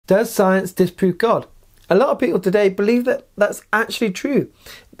Does science disprove God? A lot of people today believe that that's actually true.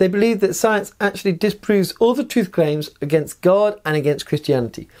 They believe that science actually disproves all the truth claims against God and against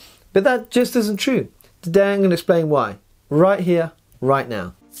Christianity. But that just isn't true. Today I'm going to explain why. Right here, right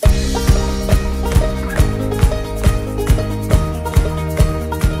now.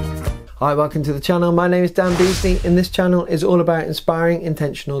 Hi, welcome to the channel. My name is Dan Beesley and this channel is all about inspiring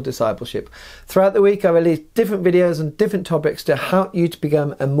intentional discipleship. Throughout the week I release different videos on different topics to help you to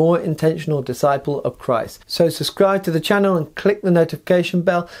become a more intentional disciple of Christ. So subscribe to the channel and click the notification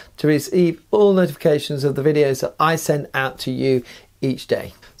bell to receive all notifications of the videos that I send out to you each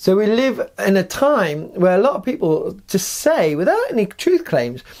day. So we live in a time where a lot of people just say, without any truth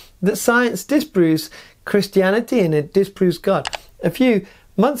claims, that science disproves Christianity and it disproves God. A few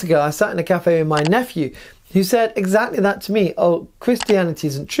months ago, I sat in a cafe with my nephew who said exactly that to me. Oh, Christianity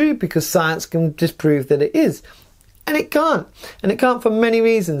isn't true because science can disprove that it is. And it can't. And it can't for many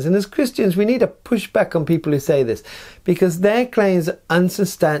reasons. And as Christians, we need to push back on people who say this because their claims are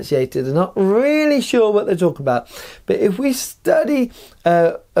unsubstantiated and not really sure what they're talking about. But if we study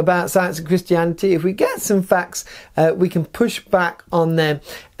about science and Christianity, if we get some facts, we can push back on them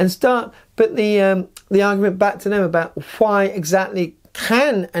and start put the argument back to them about why exactly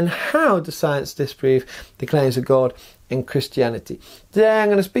can and how does science disprove the claims of God in Christianity. Today I'm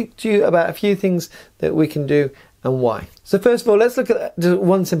going to speak to you about a few things that we can do and why. So first of all, let's look at just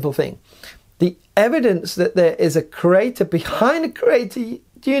one simple thing. The evidence that there is a creator behind a created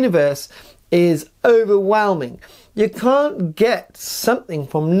universe is overwhelming. You can't get something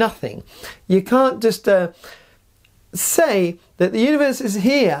from nothing. You can't just say that the universe is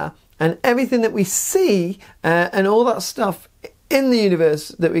here and everything that we see and all that stuff in the universe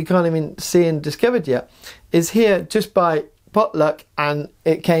that we can't even see and discovered yet is here just by potluck and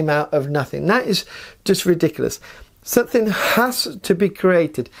it came out of nothing. That is just ridiculous. Something has to be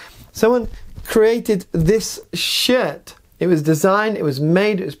created. Someone created this shirt. It was designed, it was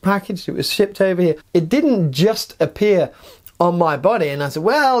made, it was packaged, it was shipped over here. It didn't just appear on my body and I said,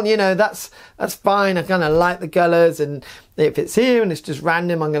 well, you know, that's fine. I kind of like the colours and if it's here and it's just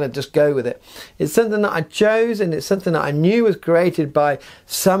random, I'm going to just go with it. It's something that I chose and it's something that I knew was created by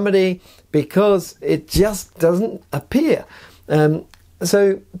somebody because it just doesn't appear.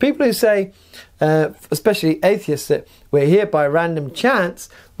 So people who say, especially atheists, that we're here by random chance,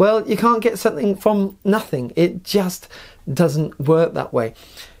 well, you can't get something from nothing. It just doesn't work that way.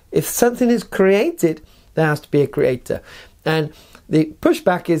 If something is created, there has to be a creator. And the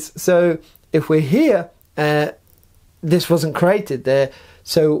pushback is, so if we're here, this wasn't created there,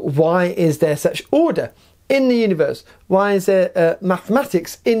 so why is there such order in the universe? Why is there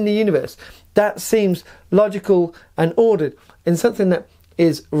mathematics in the universe? That seems logical and ordered. In something that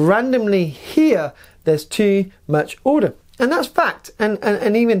is randomly here, there's too much order. And that's fact.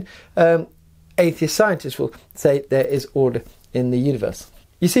 And even atheist scientists will say there is order in the universe.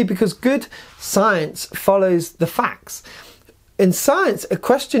 You see, because good science follows the facts. In science, a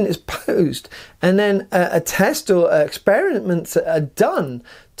question is posed and then a test or experiments are done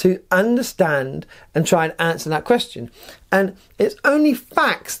to understand and try and answer that question. And it's only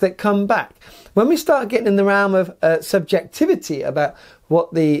facts that come back. When we start getting in the realm of subjectivity about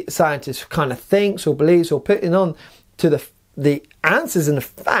what the scientist kind of thinks or believes or putting on to the answers and the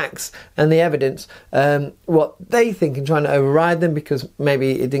facts and the evidence, what they think and trying to override them because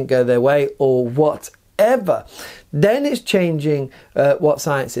maybe it didn't go their way or whatever, then it's changing what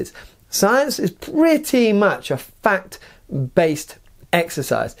science is. Science is pretty much a fact-based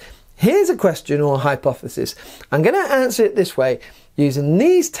exercise. Here's a question or a hypothesis. I'm going to answer it this way using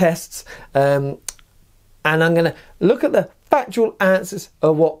these tests and I'm going to look at the factual answers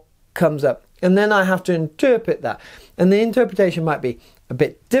of what comes up. And then I have to interpret that. And the interpretation might be a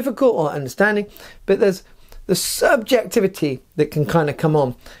bit difficult or understanding, but there's the subjectivity that can kind of come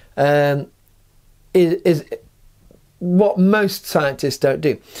on is what most scientists don't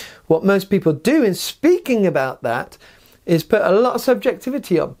do. What most people do in speaking about that is put a lot of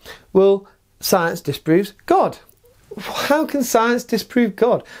subjectivity on. Well, science disproves God. How can science disprove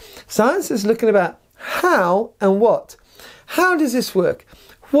God? Science is looking about how and what. How does this work?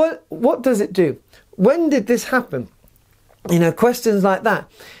 What does it do? When did this happen? You know, questions like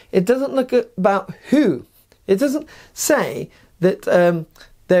that. It doesn't look about who. It doesn't say that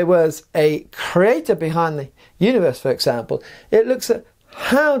there was a creator behind the universe, for example. It looks at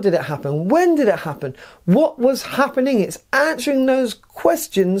how did it happen? When did it happen? What was happening? It's answering those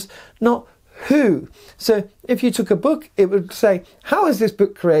questions, not who. So if you took a book, it would say, how is this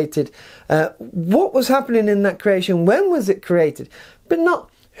book created? What was happening in that creation? When was it created? But not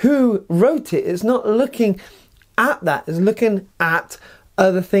who wrote it. It's not looking at that. It's looking at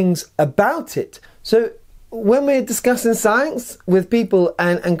other things about it. So when we're discussing science with people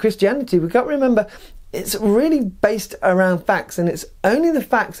and Christianity, we've got to remember it's really based around facts, and it's only the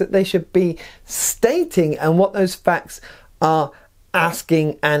facts that they should be stating and what those facts are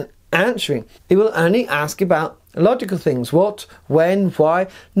asking and answering. It will only ask about logical things, what, when, why,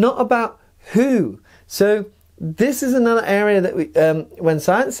 not about who. So this is another area that we, when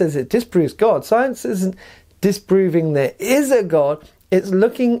science says it disproves God, science isn't disproving there is a God. It's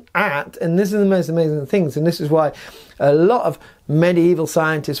looking at, and this is the most amazing things, and this is why a lot of medieval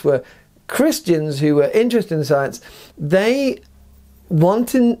scientists were Christians who were interested in science. They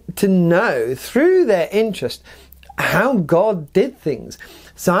wanted to know through their interest how God did things.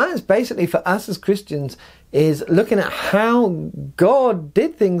 Science basically for us as Christians is looking at how God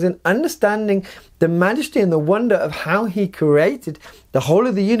did things and understanding the majesty and the wonder of how he created the whole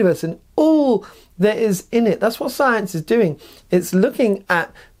of the universe and all there is in it. That's what science is doing. It's looking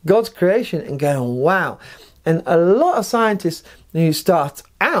at God's creation and going, wow. And a lot of scientists who start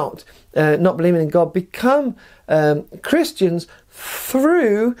out not believing in God become Christians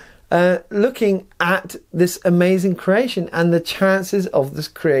through looking at this amazing creation and the chances of this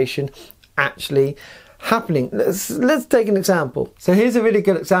creation actually happening. Let's take an example. So here's a really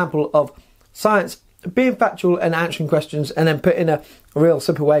good example of science being factual and answering questions and then put in a real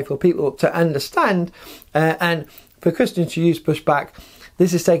simple way for people to understand and for Christians to use pushback.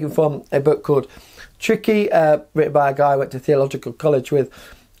 This is taken from a book called Tricky, written by a guy I went to theological college with,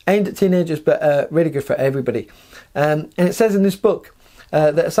 aimed at teenagers but really good for everybody. And it says in this book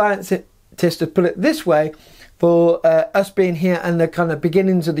that a scientist has put it this way: for us being here and the kind of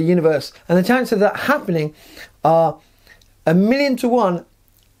beginnings of the universe, and the chances of that happening are 1,000,000 to 1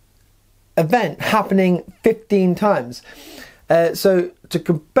 event happening 15 times. So to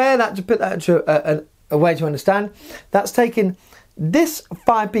compare that, to put that into a way to understand, that's taking this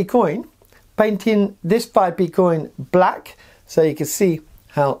 5p coin, painting this 5p coin black so you can see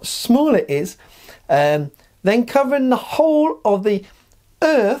how small it is, then covering the whole of the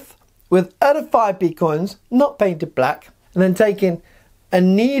earth with other 5p coins not painted black, and then taking a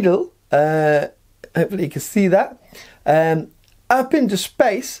needle, hopefully you can see that, up into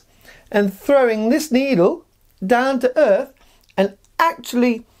space and throwing this needle down to earth and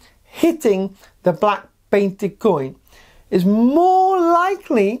actually hitting the black painted coin is more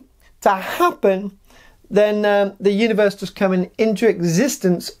likely to happen than the universe just coming into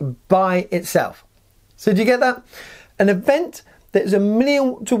existence by itself. So do you get that? An event that is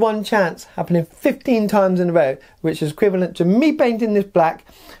 1,000,000 to 1 chance happening 15 times in a row, which is equivalent to me painting this black,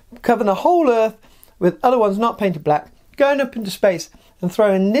 covering the whole earth with other ones not painted black, going up into space and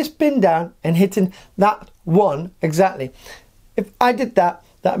throwing this pin down and hitting that one exactly. If I did that,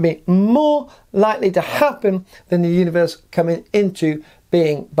 that would be more likely to happen than the universe coming into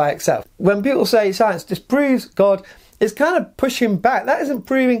being by itself. When people say science disproves God, it's kind of pushing back. That isn't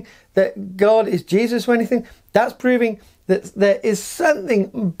proving that God is Jesus or anything. That's proving that there is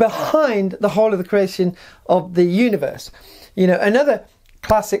something behind the whole of the creation of the universe. You know, another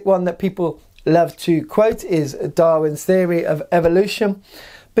classic one that people love to quote is Darwin's theory of evolution.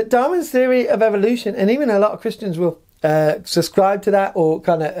 But Darwin's theory of evolution, and even a lot of Christians will subscribe to that, or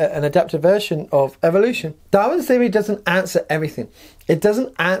kind of an adapted version of evolution. Darwin's theory doesn't answer everything. It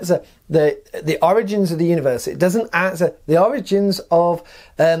doesn't answer the origins of the universe. It doesn't answer the origins of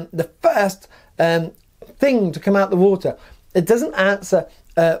the first thing to come out the water. It doesn't answer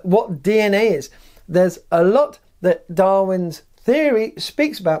what DNA is. There's a lot that Darwin's theory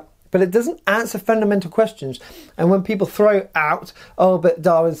speaks about, but it doesn't answer fundamental questions. And when people throw out, oh, but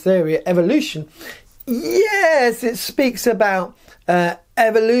Darwin's theory of evolution, yes, it speaks about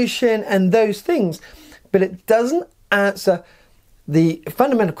evolution and those things, but it doesn't answer the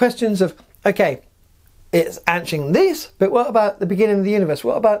fundamental questions of, okay, it's answering this, but what about the beginning of the universe?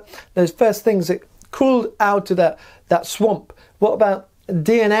 What about those first things that crawled out of that swamp? What about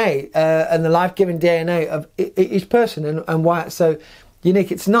DNA and the life-giving DNA of each person and why it's so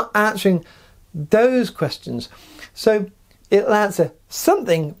unique? It's not answering those questions. So it'll answer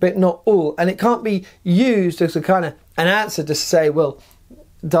something, but not all. And it can't be used as a kind of an answer to say, well,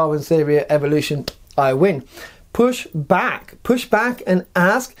 Darwin's theory of evolution, I win. Push back and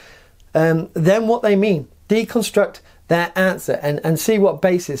ask them what they mean. Deconstruct their answer and see what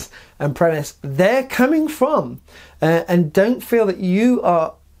basis and premise they're coming from. And don't feel that you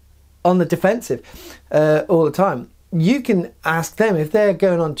are on the defensive all the time. You can ask them if they're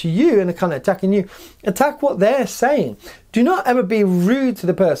going on to you and are kind of attacking you. Attack what they're saying. Do not ever be rude to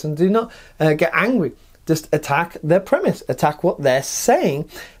the person. Do not get angry. Just attack their premise. Attack what they're saying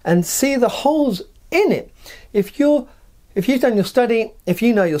and see the holes in it. If you're If you've done your study, if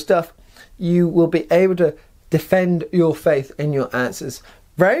you know your stuff, you will be able to defend your faith in your answers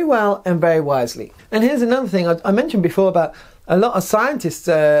very well and very wisely. And here's another thing I mentioned before about a lot of scientists,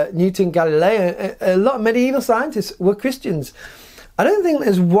 Newton, Galileo, a lot of medieval scientists were Christians. I don't think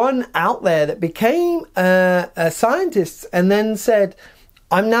there's one out there that became a scientist and then said,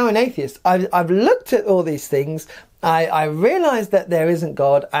 I'm now an atheist. I've looked at all these things. I realised that there isn't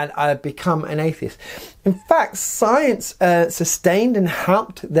God, and I've become an atheist. In fact, science sustained and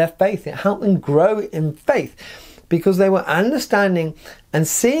helped their faith. It helped them grow in faith because they were understanding and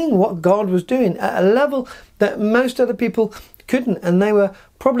seeing what God was doing at a level that most other people couldn't, and they were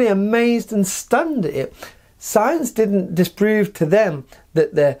probably amazed and stunned at it. Science didn't disprove to them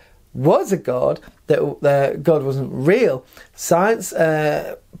that there was a God, that God wasn't real. Science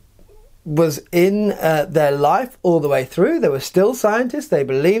was in their life all the way through. They were still scientists. They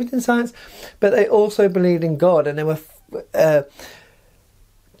believed in science, but they also believed in God, and they were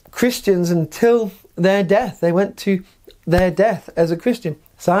Christians until their death. They went to their death as a Christian.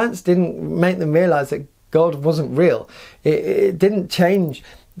 Science didn't make them realize that God wasn't real. It didn't change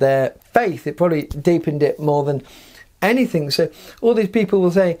their faith. It probably deepened it more than anything. So all these people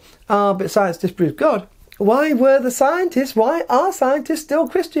will say, but science disproves God. Why were the scientists, why are scientists still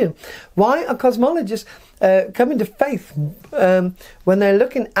Christian? Why are cosmologists coming to faith when they're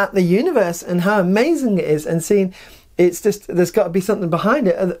looking at the universe and how amazing it is and seeing it's just, there's got to be something behind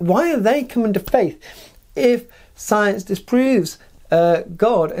it? Why are they coming to faith if science disproves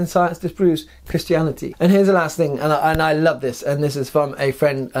God and science disproves Christianity? And here's the last thing, and I love this, and this is from a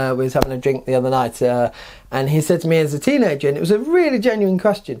friend who was having a drink the other night, and he said to me as a teenager, and it was a really genuine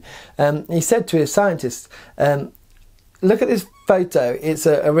question. He said to his scientists, look at this photo. It's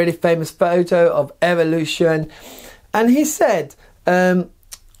a really famous photo of evolution, and he said,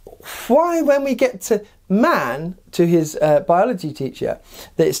 why when we get to man, to his biology teacher,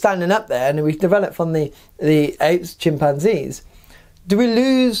 that is standing up there, and we developed from the apes, chimpanzees, do we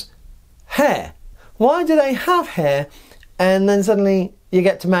lose hair? Why do they have hair and then suddenly you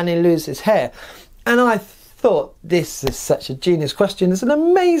get to man and lose his hair? And I thought, this is such a genius question. It's an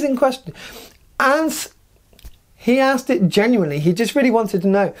amazing question. And he asked it genuinely. He just really wanted to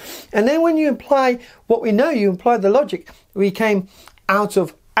know. And then when you apply what we know, you apply the logic. We came out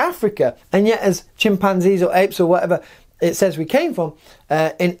of Africa, and yet as chimpanzees or apes or whatever it says we came from,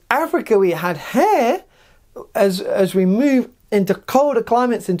 in Africa we had hair. As we move into colder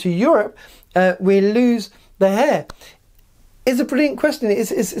climates, into Europe, we lose the hair. It's a brilliant question.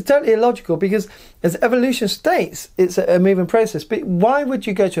 It's totally illogical, because as evolution states, it's a moving process. But why would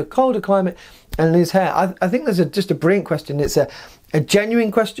you go to a colder climate and lose hair? I think there's just a brilliant question. It's a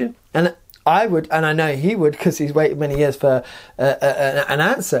genuine question, and I would, and I know he would, because he's waited many years for an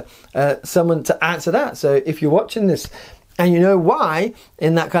answer, someone to answer that. So if you're watching this and you know why,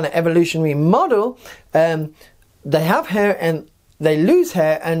 in that kind of evolutionary model, they have hair and they lose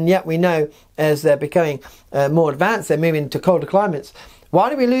hair, and yet we know as they're becoming more advanced, they're moving to colder climates. Why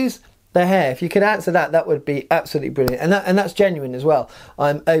do we lose the hair? If you could answer that, that would be absolutely brilliant. And that's genuine as well.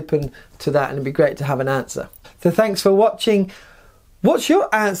 I'm open to that, and it'd be great to have an answer. So thanks for watching. What's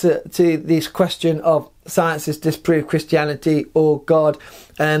your answer to this question of sciences disprove Christianity or God?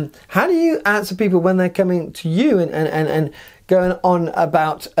 How do you answer people when they're coming to you and going on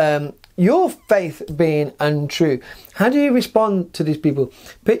about your faith being untrue? How do you respond to these people?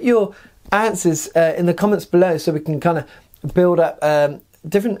 Put your answers in the comments below so we can kind of build up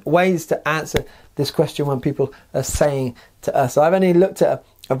different ways to answer this question when people are saying to us. I've only looked at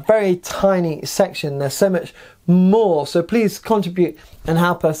a very tiny section. There's so much more, so please contribute and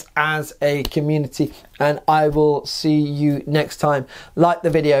help us as a community, and I will see you next time. Like the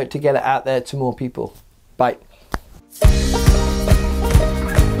video to get it out there to more people. Bye.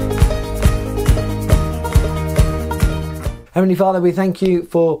 Heavenly Father, we thank you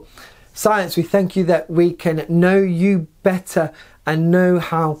for science. We thank you that we can know you better and know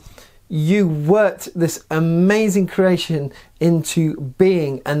how you worked this amazing creation into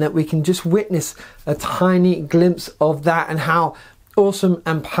being, and that we can just witness a tiny glimpse of that and how awesome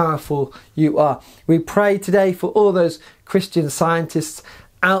and powerful you are. We pray today for all those Christian scientists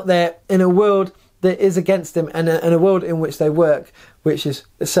out there in a world that is against them, and in a world in which they work, which is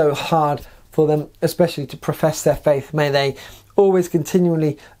so hard for them, especially to profess their faith. May they always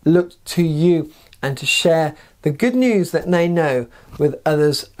continually look to you and to share the good news that they know with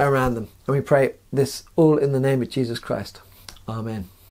others around them. And we pray this all in the name of Jesus Christ. Amen.